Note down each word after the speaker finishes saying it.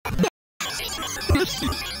This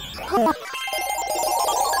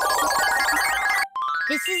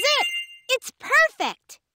is it! It's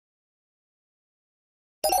perfect!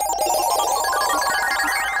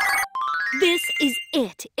 This is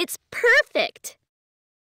it. It's perfect.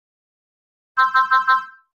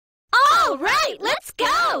 All right, let's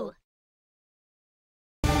go!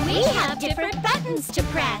 We have different buttons to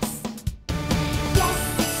press.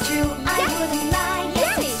 Yes, it's true. I wouldn't